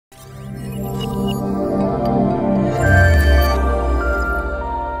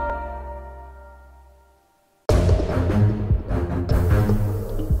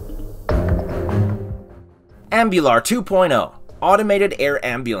Ambular 2.0 Automated Air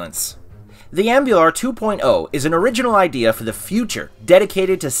Ambulance. The Ambular 2.0 is an original idea for the future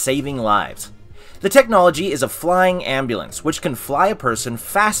dedicated to saving lives. The technology is a flying ambulance which can fly a person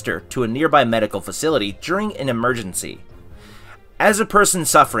faster to a nearby medical facility during an emergency. As a person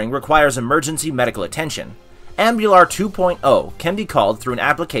suffering requires emergency medical attention, Ambular 2.0 can be called through an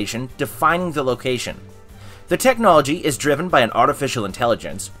application defining the location. The technology is driven by an artificial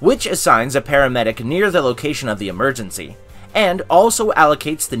intelligence, which assigns a paramedic near the location of the emergency, and also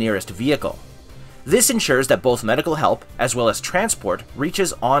allocates the nearest vehicle. This ensures that both medical help as well as transport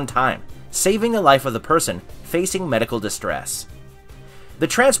reaches on time, saving the life of the person facing medical distress. The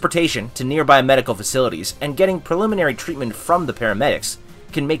transportation to nearby medical facilities and getting preliminary treatment from the paramedics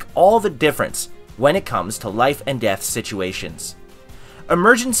can make all the difference when it comes to life and death situations.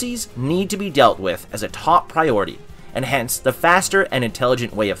 Emergencies need to be dealt with as a top priority, and hence the faster and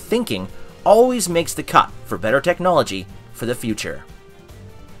intelligent way of thinking always makes the cut for better technology for the future.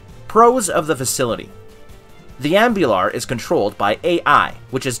 Pros of the facility. The Ambular is controlled by AI,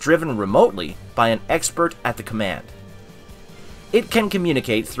 which is driven remotely by an expert at the command. It can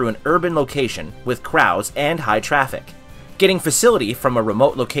communicate through an urban location with crowds and high traffic. Getting facility from a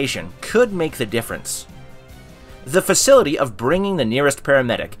remote location could make the difference. The facility of bringing the nearest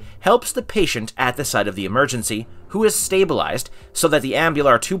paramedic helps the patient at the site of the emergency, who is stabilized so that the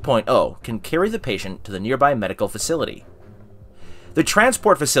Ambular 2.0 can carry the patient to the nearby medical facility. The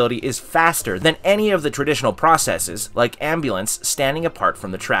transport facility is faster than any of the traditional processes, like ambulance standing apart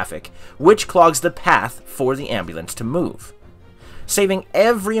from the traffic, which clogs the path for the ambulance to move. Saving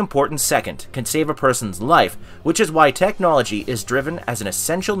every important second can save a person's life, which is why technology is driven as an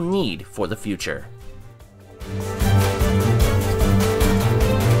essential need for the future.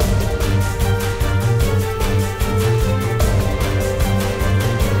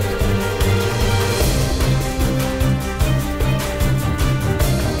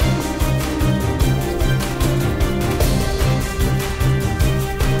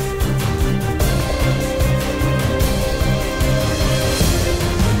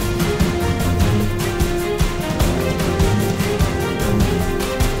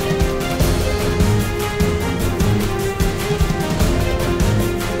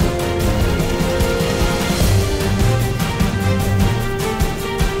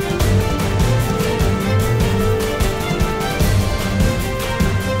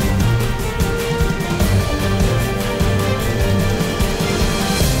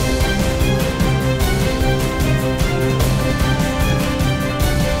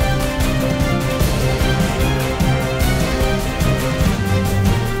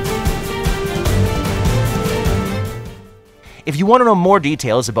 If you want to know more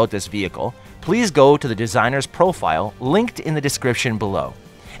details about this vehicle, please go to the designer's profile linked in the description below.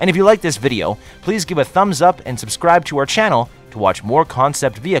 And if you like this video, please give a thumbs up and subscribe to our channel to watch more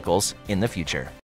concept vehicles in the future.